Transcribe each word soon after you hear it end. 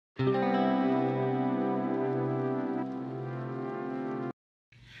Well,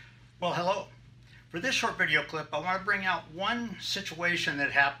 hello. For this short video clip, I want to bring out one situation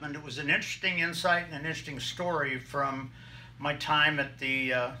that happened. It was an interesting insight and an interesting story from my time at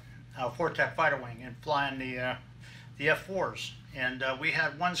the Fortec Fighter Wing and flying the F-4s. And we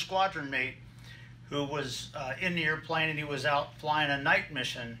had one squadron mate who was in the airplane, and he was out flying a night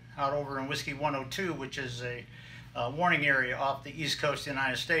mission out over in Whiskey 102, which is a warning area off the east coast of the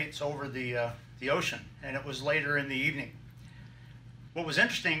United States over the ocean. And it was later in the evening. What was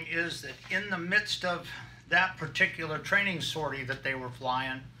interesting is that in the midst of that particular training sortie that they were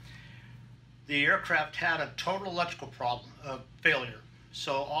flying, the aircraft had a total electrical problem, failure.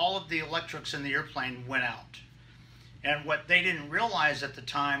 So all of the electrics in the airplane went out. And what they didn't realize at the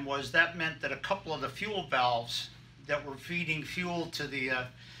time was that meant that a couple of the fuel valves that were feeding fuel to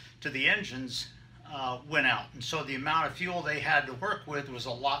the engines went out. And so the amount of fuel they had to work with was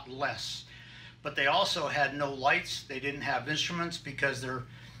a lot less. But they also had no lights. They didn't have instruments because the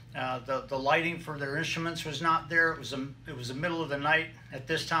lighting for their instruments was not there. It was the middle of the night at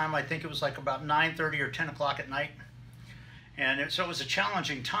this time. I think it was like about 9:30 or 10 o'clock at night, and so it was a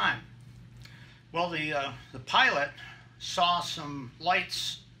challenging time. Well, the pilot saw some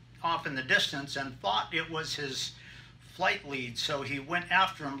lights off in the distance and thought it was his flight lead, so he went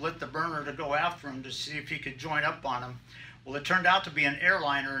after him, lit the burner to go after him to see if he could join up on him. Well, it turned out to be an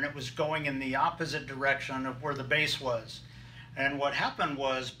airliner, and it was going in the opposite direction of where the base was. And what happened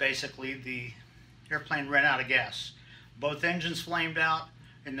was basically the airplane ran out of gas. Both engines flamed out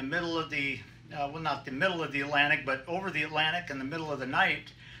in the middle of the, well, not the middle of the Atlantic, but over the Atlantic in the middle of the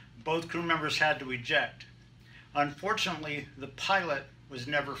night. Both crew members had to eject. Unfortunately, the pilot was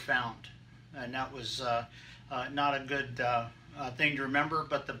never found, and that was not a good thing to remember.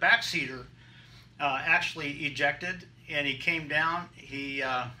 But the backseater actually ejected, and he came down. He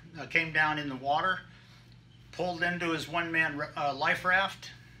came down in the water, pulled into his one-man life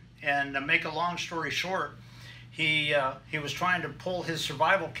raft, and to make a long story short, he was trying to pull his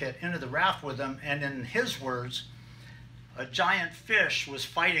survival kit into the raft with him, and in his words, a giant fish was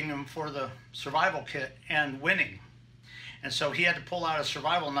fighting him for the survival kit and winning. And so he had to pull out a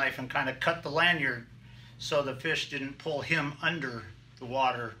survival knife and kind of cut the lanyard so the fish didn't pull him under the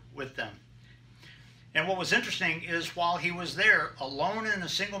water with them. And what was interesting is while he was there, alone in a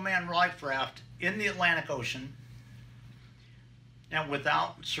single-man life raft in the Atlantic Ocean, and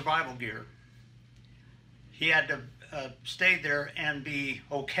without survival gear, he had to stay there and be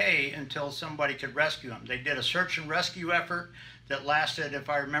okay until somebody could rescue him. They did a search and rescue effort that lasted, if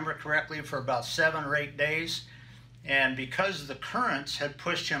I remember correctly, for about 7 or 8 days. And because the currents had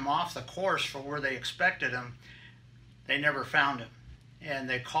pushed him off the course for where they expected him, they never found him. And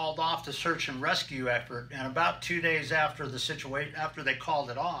they called off the search and rescue effort, and about 2 days after the situation, after they called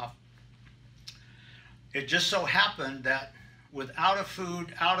it off, it just so happened that without a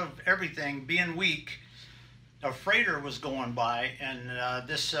food, out of everything, being weak, a freighter was going by, and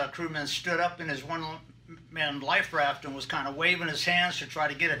this crewman stood up in his one-man life raft and was kind of waving his hands to try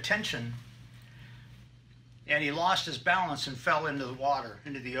to get attention, and he lost his balance and fell into the water,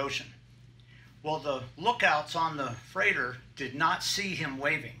 into the ocean. Well, the lookouts on the freighter did not see him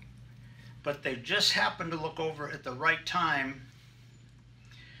waving, but they just happened to look over at the right time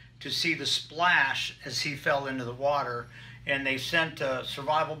to see the splash as he fell into the water, and they sent a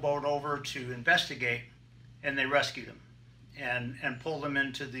survival boat over to investigate, and they rescued him and pulled him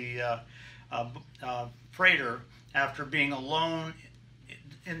into the freighter after being alone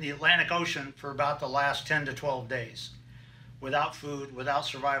in the Atlantic Ocean for about the last 10 to 12 days, without food, without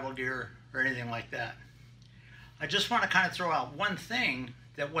survival gear, or anything like that. I just want to kind of throw out one thing,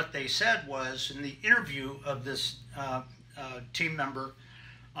 that what they said was in the interview of this team member,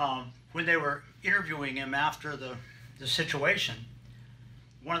 when they were interviewing him after the situation,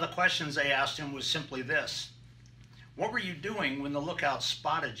 one of the questions they asked him was simply this: what were you doing when the lookout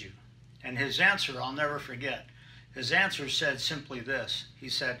spotted you? And his answer, I'll never forget, his answer said simply this. He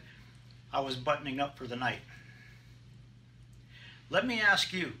said, I was buttoning up for the night. Let me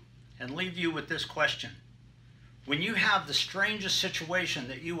ask you, and leave you with this question. When you have the strangest situation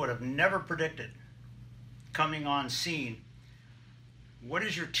that you would have never predicted coming on scene, what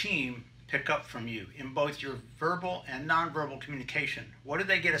does your team pick up from you in both your verbal and nonverbal communication? What do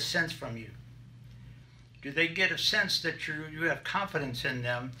they get a sense from you? Do they get a sense that you have confidence in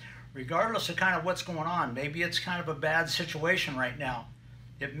them, regardless of kind of what's going on? Maybe it's kind of a bad situation right now.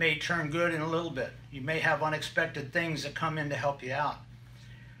 It may turn good in a little bit. You may have unexpected things that come in to help you out.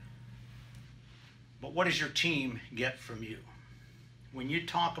 But what does your team get from you? When you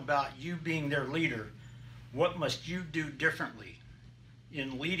talk about you being their leader, what must you do differently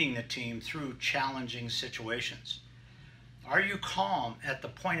in leading the team through challenging situations? Are you calm at the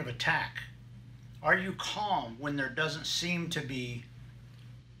point of attack? Are you calm when there doesn't seem to be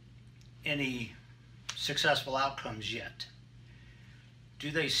any successful outcomes yet?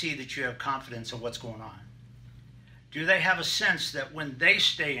 Do they see that you have confidence in what's going on? Do they have a sense that when they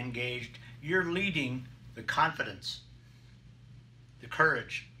stay engaged, you're leading the confidence, the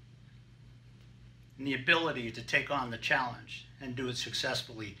courage, and the ability to take on the challenge and do it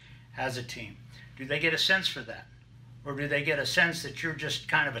successfully as a team? Do they get a sense for that? Or do they get a sense that you're just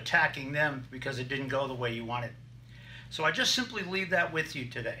kind of attacking them because it didn't go the way you wanted? So I just simply leave that with you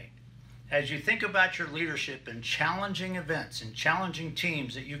today. As you think about your leadership in challenging events and challenging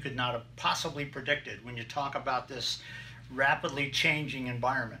teams that you could not have possibly predicted when you talk about this rapidly changing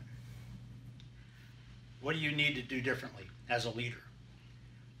environment, what do you need to do differently as a leader?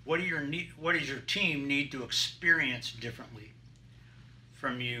 What does your team need to experience differently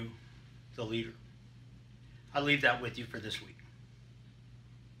from you, the leader? I leave that with you for this week.